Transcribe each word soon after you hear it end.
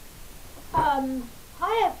Hi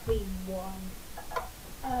everyone.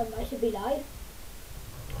 I should be live.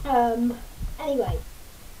 Um, anyway,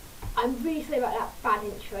 I'm really sorry about that bad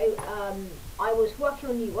intro. I was working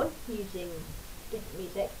on a new one using different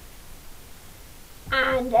music.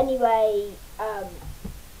 And anyway,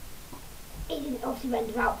 it didn't obviously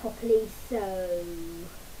render out properly, so,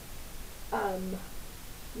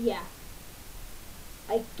 yeah.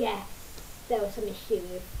 I guess there was some issue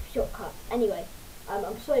with shortcuts. Anyway,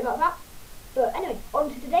 I'm sorry about that. But anyway,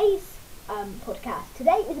 on to today's podcast.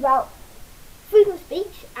 Today is about freedom of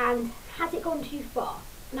speech and has it gone too far?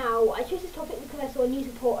 Now, I chose this topic because I saw a news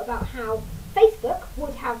report about how Facebook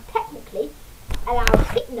would have technically allowed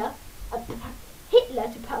Hitler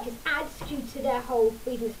to purchase ads due to their whole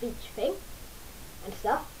freedom of speech thing and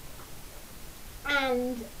stuff.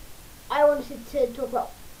 And I wanted to talk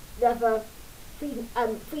about whether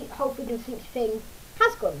whole freedom of speech thing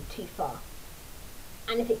has gone too far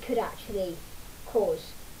and if it could actually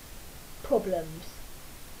cause problems.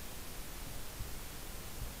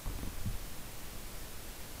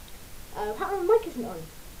 Apparently my mic isn't on.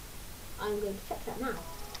 I'm going to check that now.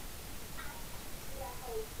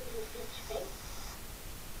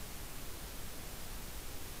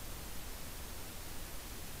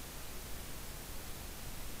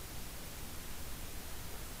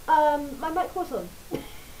 My mic was on.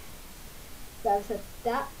 So I said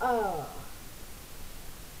that. Oh.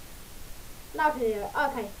 Now I can hear it.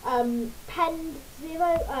 Okay. Pen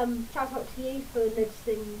Zero, shout out to you for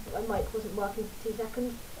noticing that my mic wasn't working for 2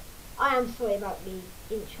 seconds. I am sorry about the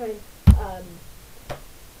intro.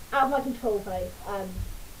 Out of my control though.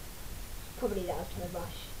 Probably that I was trying to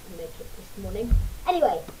rush and make it this morning.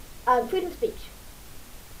 Anyway, freedom of speech.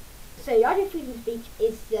 So the idea of freedom of speech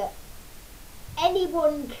is that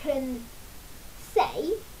anyone can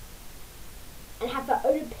say and have their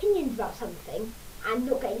own opinions about something and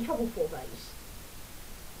not get in trouble for those.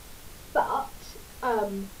 But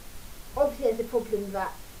obviously there's a problem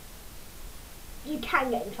that you can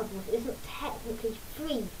get in trouble with it. It's not technically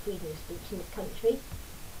free freedom of speech in this country,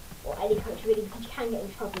 or any country really, because you can get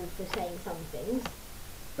in trouble for saying some things.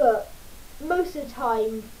 But most of the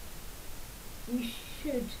time, you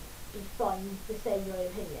should be fine for saying your own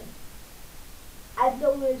opinion, as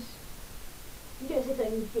long as you don't say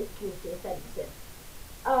something ridiculously offensive.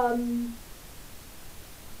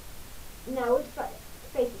 Now, with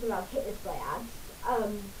Facebook allowed Hitler's by ads,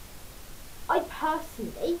 I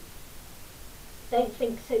personally don't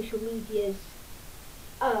think social medias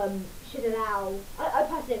should allow. I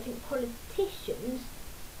personally don't think politicians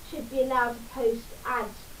should be allowed to post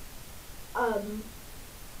ads,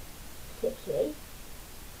 particularly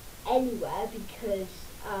anywhere, because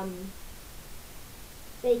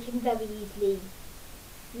they can very easily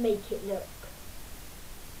make it look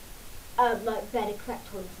like they're the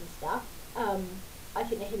correct ones and stuff. I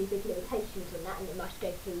think there should be big limitations on that, and it must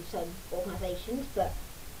go through some organisations, but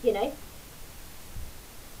you know,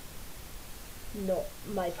 not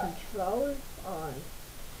my control.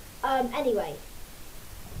 Anyway,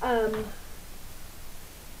 what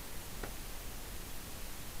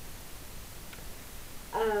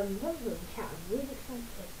was the chat? I'm really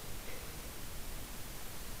excited.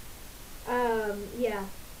 Yeah,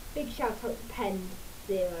 big shout out to Pen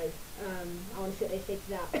Zero. I want to see what they say to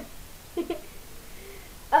that.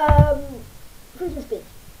 Freedom of speech.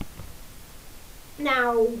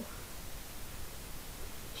 Now,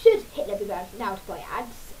 should Hitler be allowed to buy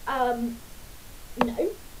ads? No.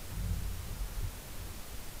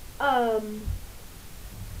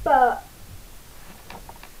 But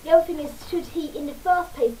the other thing is, should he in the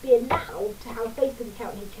first place be allowed to have a Facebook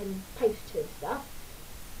account he can post to and stuff?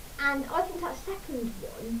 And I think that second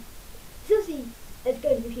one, obviously there's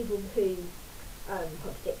going to be people who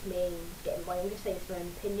contradict me and get in my own, just saying it's my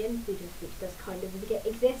own opinion. Freedom of speech does kind of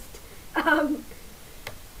exist.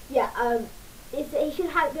 He should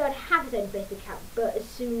be able to have his own Facebook account, but as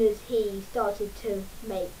soon as he started to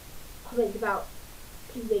make comments about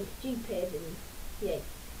people being stupid and, you know,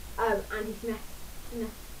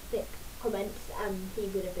 anti-Semitic comments, he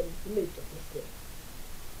would have been removed, obviously.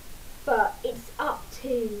 But it's up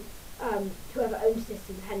to whoever owns the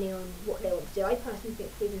system, depending on what they want to do. I personally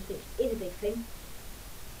think freedom of speech is a big thing,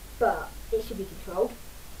 but it should be controlled,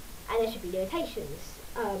 and there should be limitations.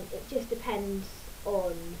 It just depends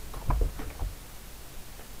on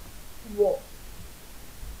what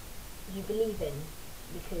you believe in,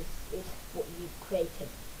 because it's what you've created.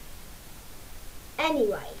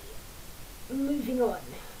 Anyway, moving on.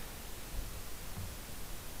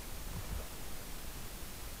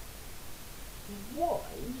 Why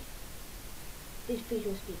is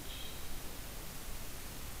freedom of speech?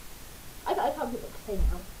 I can't think what to say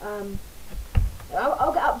now.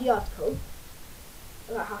 I'll get up the article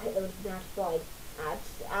about how Hitler would have been able to buy ads,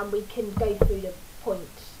 and we can go through the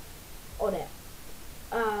points on it.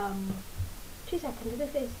 2 seconds,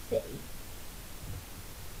 let's go see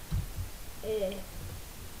if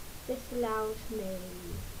this allows me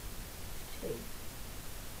to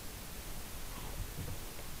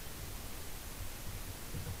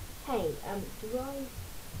hey, do I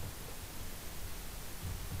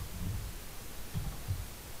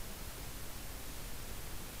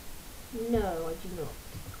no, I do not.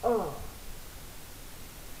 Oh,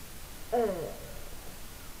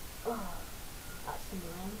 that's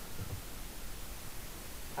annoying.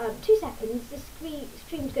 2 seconds, the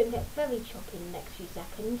stream's going to get very choppy in the next few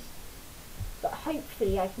seconds, but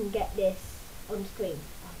hopefully I can get this on screen.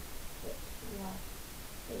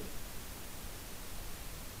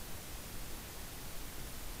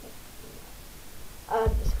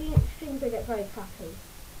 The stream's going to get very crappy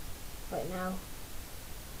right now.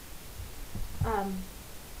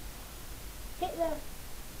 Hitler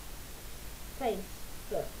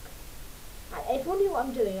Facebook. If you wonder what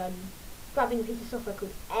I'm doing, I'm grabbing a piece of software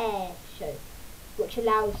called Airshow, which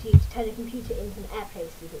allows you to turn a computer into an airplane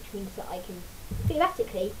system, which means that I can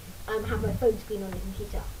theoretically have my phone screen on the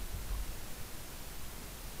computer.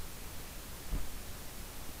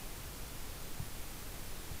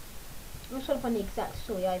 I'm just trying to find the exact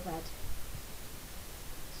story I've had.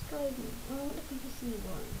 Sky, I want the BBC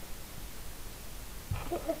one.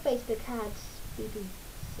 Hitler Facebook ads,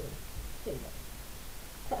 BBC. Here we go.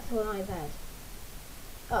 That's the one I've had.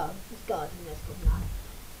 Oh, it's Guardian, that's called now.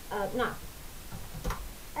 Now.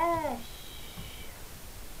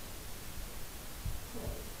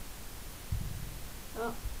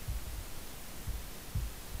 Oh.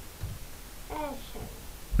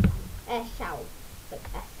 Airshow. Like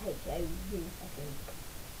SHOU, I think.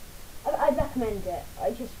 I'd recommend it.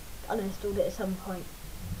 I just uninstalled it at some point.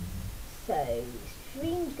 So,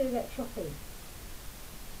 stream's gonna get choppy.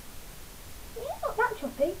 Yeah, not that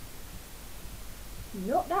choppy.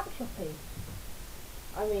 Not that choppy.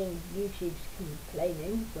 I mean, YouTube's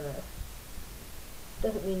complaining, but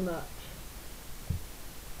doesn't mean much.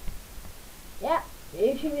 Yeah,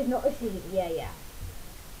 YouTube is not receiving. Yeah.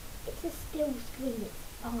 It's a still screen, it's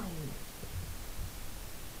fine.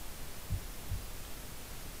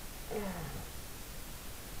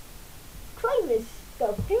 Claimers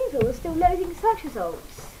Google is still loading search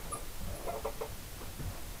results.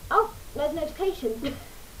 Oh, there's a notification.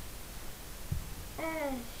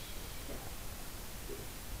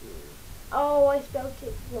 Oh, I spelled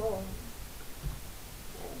it wrong.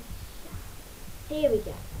 Here we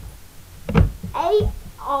go. AIRSHOU,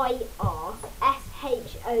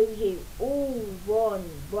 all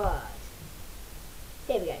one word.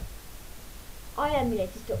 Here we go.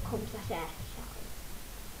 iemulators.com/airshow.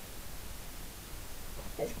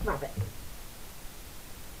 Let's grab it.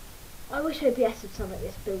 I wish OBS had something like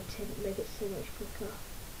this built in, it'd make it so much quicker.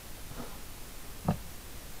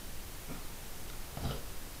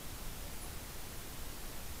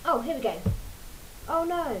 Oh, here we go. Oh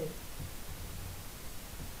no.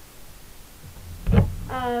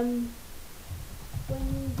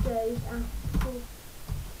 Windows Apple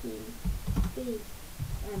TV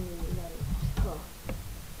emulator.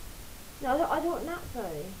 No, I don't want that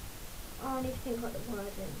though. Oh, I need to think about the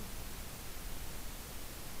wording.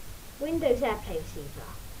 Windows Airplane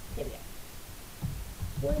Receiver. Here we go.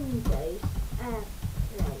 Windows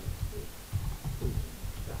Airplane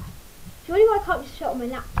Receiver. Do you know why I can't just show it on my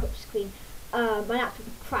laptop screen? My laptop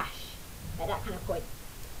would crash at that kind of point.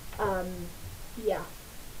 Yeah.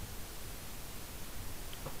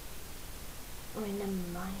 I mean, never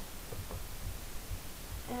mind.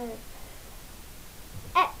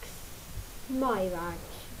 X Myrage.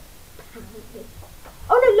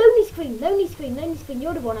 Oh no, lonely screen,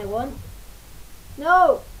 you're the one I want.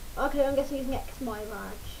 No! Okay, I'm guessing using X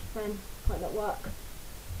Myrage, then might not work.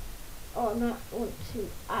 Oh, I might want to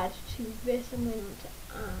add to this, I'm going to want to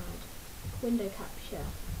add window capture.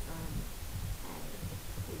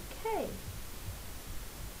 Okay.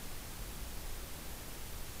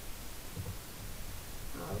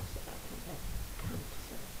 I'll set that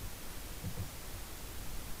cancel.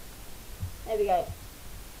 There we go.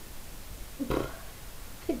 I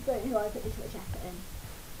don't know why I put this much effort in.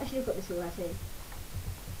 I should have got this already.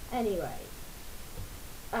 Anyway,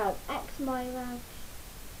 X Myrage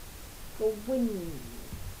for Windows.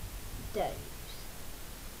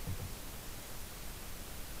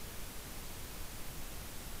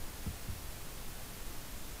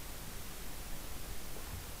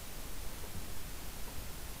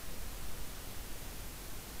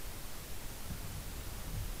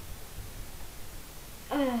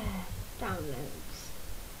 Download.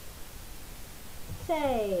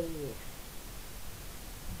 save.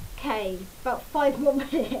 Okay, about 5 more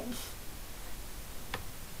minutes.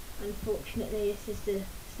 Unfortunately, this is the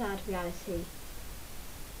sad reality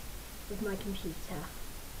with my computer.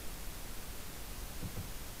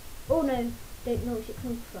 Oh no, don't know what it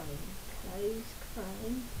called. Chrome. Close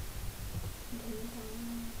Chrome.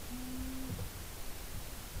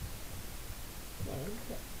 There,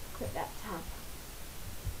 click that tab.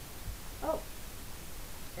 Oh,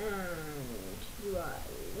 and you are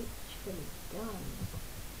literally done.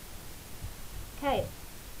 Okay.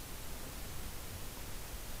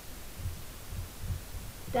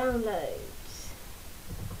 Downloads.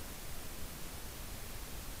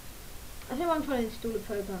 I think I'm trying to install a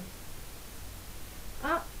program.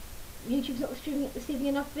 Ah, YouTube's not receiving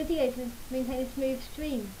enough video to maintain a smooth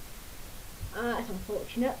stream. That's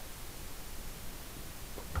unfortunate.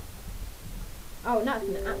 Oh, now it's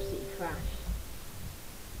going to absolutely crash.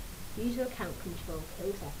 User account control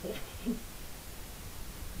kills everything.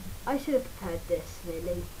 I should have prepared this,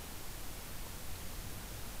 really.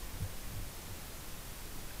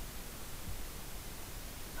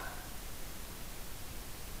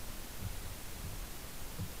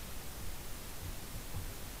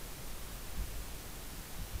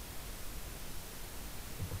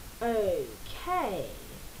 Okay.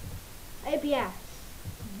 OBS.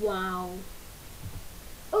 Wow.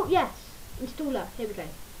 Oh yes, installer. Here we go.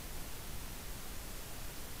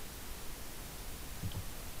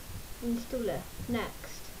 Installer.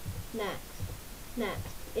 Next.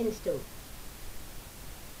 Install.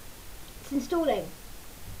 It's installing.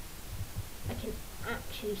 I can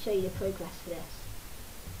actually show you the progress for this.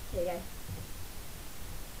 Here we go.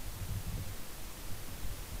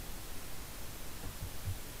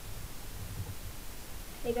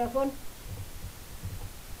 Here you go, everyone.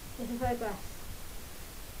 Here's the progress.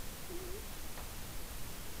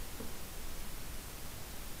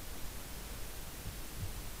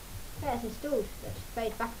 Yeah, it's installed. Let's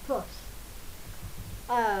fade back across.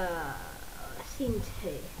 Scene 2.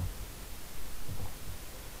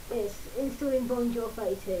 It's installing Bonjour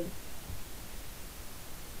 32.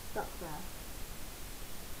 Stuck there.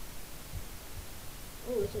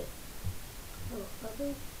 Oh, is it? Oh,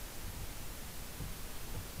 lovely.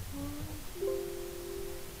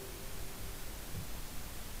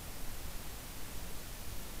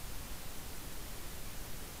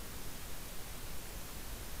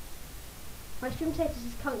 My stream status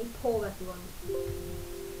is currently poor, everyone.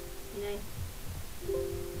 You know.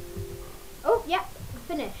 Oh, yeah,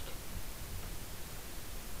 finished.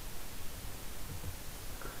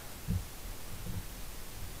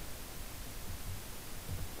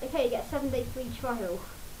 Okay, you get a 7-day free trial.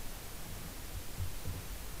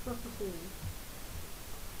 Property.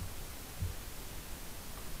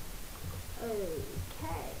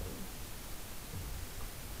 Okay.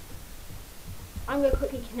 I'm going to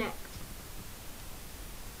quickly connect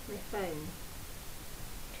my phone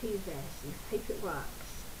to this and hope it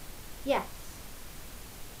works. Yes.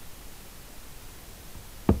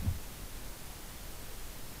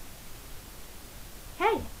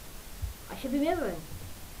 Okay. I should be mirroring.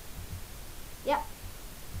 Yep.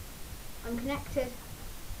 I'm connected.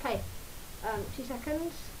 Okay. 2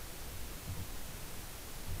 seconds.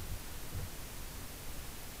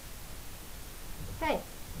 Okay.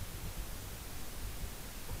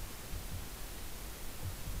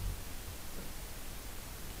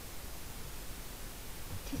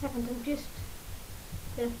 Seconds. I'm just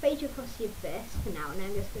going to fade you across the abyss for now, and then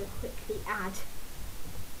I'm just going to quickly add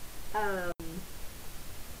no.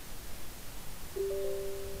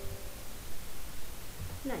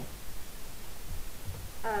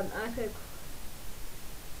 I'm going to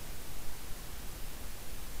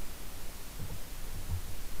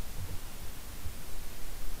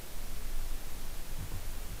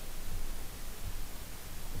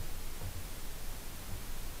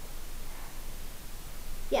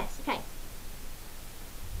yes, okay.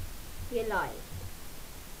 We're live.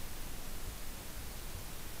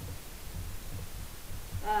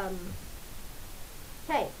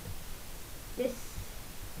 Okay. This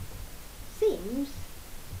seems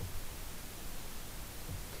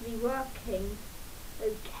to be working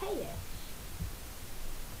okay-ish.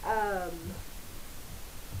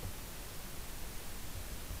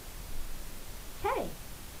 Okay.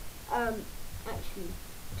 Actually,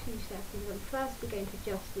 2 seconds. I'm firstly going to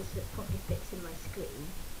adjust this at properly fixing my screen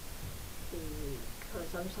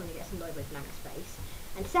because I'm just trying to get some low blank space.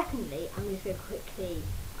 And secondly, I'm just going to quickly,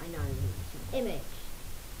 I know, some image,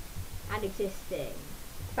 add existing,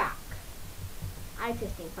 back, add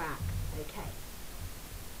existing back, okay.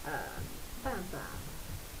 Bam bam.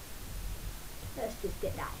 Let's just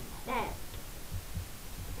get that in there.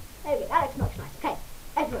 There we go, that looks much nicer. Okay,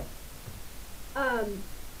 everyone.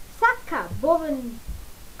 Saka Warren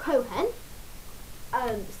Cohen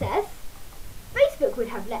says Facebook would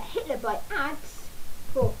have let Hitler buy ads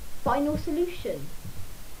for Final Solution.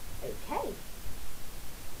 Okay.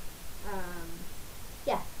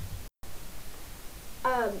 Yeah.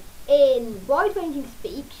 In wide-ranging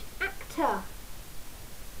speech, actor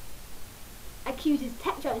accuses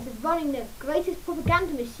tech giants of running the greatest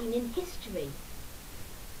propaganda machine in history.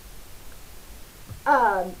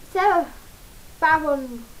 Sarah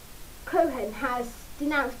Baron Cohen has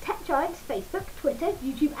denounced tech giants Facebook, Twitter,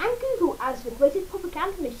 YouTube and Google as the greatest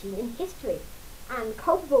propaganda machine in history and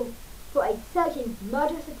culpable for a surge in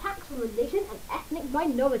murderous attacks on religion and ethnic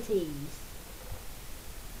minorities.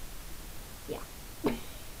 Yeah.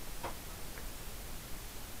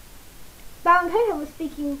 Baron Cohen was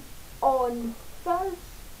speaking on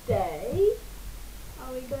Thursday.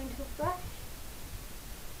 Are we going to refresh?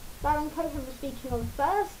 Baron Cohen was speaking on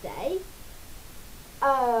Thursday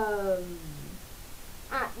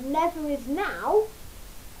at Never Is Now,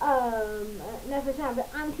 the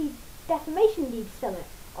Anti-Defamation League Summit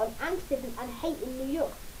on anti-Semitism and hate in New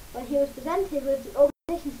York, when he was presented with the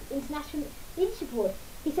organization's International Leadership Award.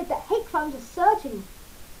 He said that hate crimes are surging,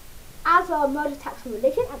 as are murder attacks on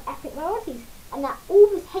religion and ethnic minorities, and that all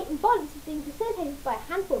this hate and violence is being facilitated by a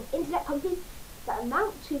handful of internet companies that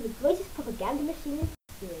amount to the greatest propaganda machine in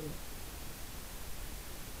history.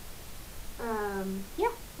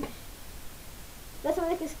 Yeah. Let's have a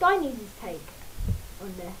look at Sky News' take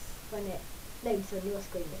on this when it loads on your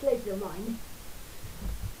screen. It's loaded on mine.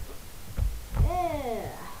 Yeah.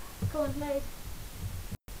 Come on, load.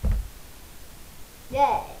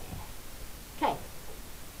 Yeah. Okay.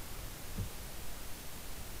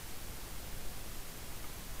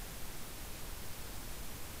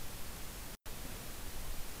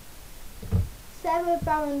 Sarah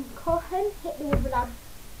Baron Cohen, Hitler was allowed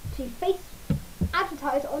to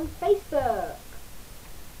advertise on Facebook.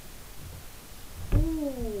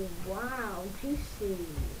 Ooh, wow, juicy.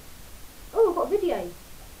 Oh, I've got a video.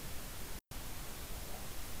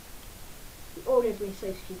 The audio's been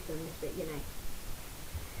so stupid on this bit, you know.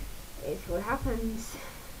 It's what happens.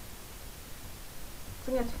 So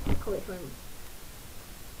I'm going to have to call it from.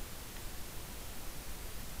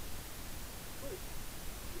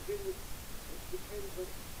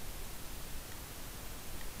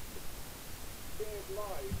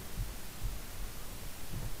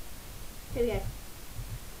 Here we go.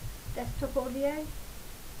 Desktop audio.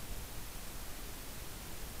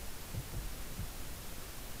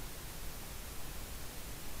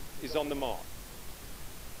 Is on the mark.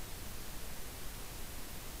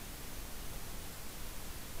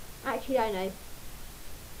 Actually, I know.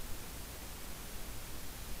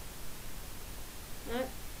 No.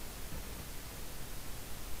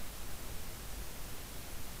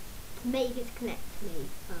 Maybe disconnect me.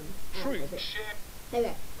 Truth share. There we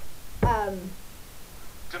go.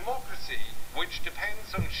 Democracy, which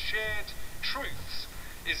depends on shared truths,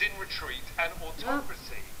 is in retreat, and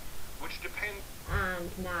autocracy, which depends. And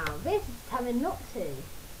now this is telling not to.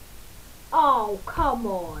 Oh, come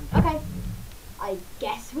on. Okay. I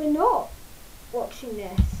guess we're not watching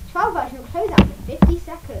this. Trial version will close out for 50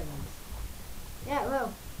 seconds. Yeah,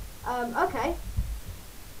 well. Okay.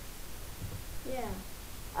 Yeah.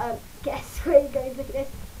 Guess we're going to look at this.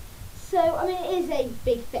 So, I mean, it is a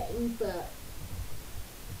big thing, but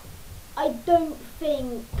I don't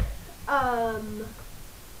think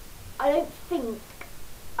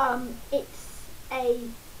it's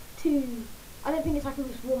I don't think it's like a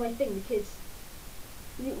just one way thing, because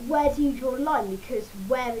where do you draw the line? Because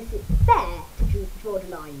where is it fair to draw the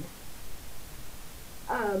line?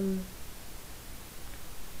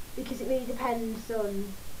 Because it really depends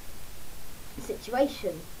on the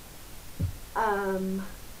situation.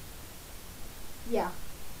 Yeah.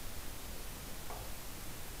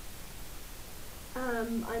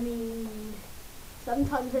 I mean,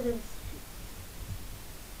 sometimes there's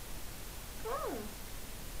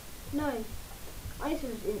no. I need to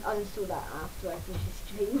uninstall that after I finish the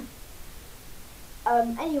stream.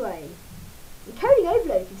 Anyway, encoding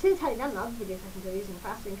overload. Consider telling down other videos I can do using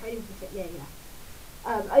faster encoding for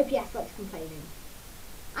OPS likes complaining,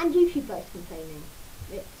 and YouTube likes complaining.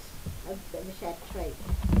 It's a bit of a shared trait.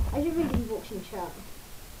 I should really be watching chat.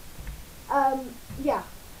 Yeah,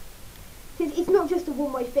 because it's not just a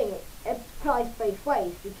one-way thing. It applies both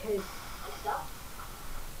ways, because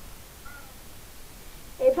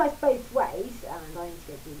it applies both ways. And I need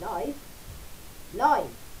to go do live,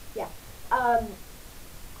 yeah.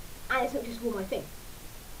 And it's not just one way thing.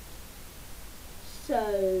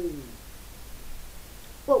 So,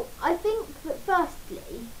 well, I think that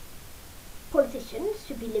firstly, politicians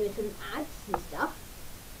should be limited on ads and stuff.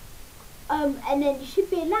 And then you should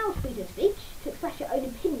be allowed freedom of speech to express your own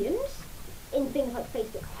opinions in things like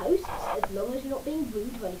Facebook posts, as long as you're not being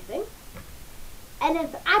rude or anything. And then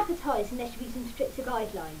for advertising, there should be some stricter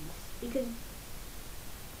guidelines, because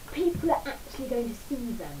people are actually going to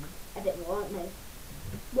see them a bit more, aren't they?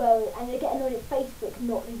 Well, and they get annoyed at Facebook,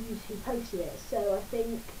 not the user who posted it. So I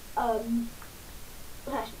think, well,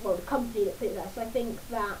 the company that put it there. So I think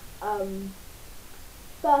that,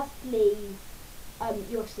 firstly,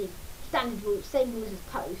 you obviously standard rules, same rules as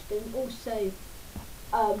post, and also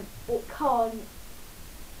it can't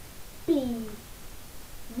be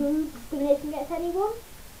rude, discrimination against anyone,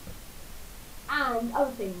 and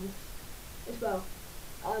other things as well.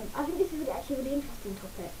 I think this is actually a really interesting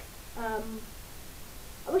topic.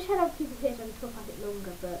 I wish I had other people here so I could talk about it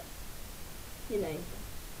longer, but you know,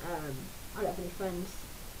 I don't have any friends.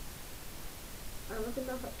 I've been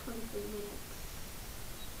there for like 23 minutes.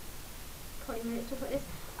 20 minutes talk about this.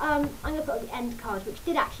 I'm going to put on the end card, which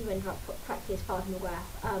did actually render up correctly as far as I'm aware.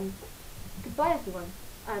 Goodbye everyone.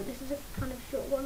 This is a kind of short one.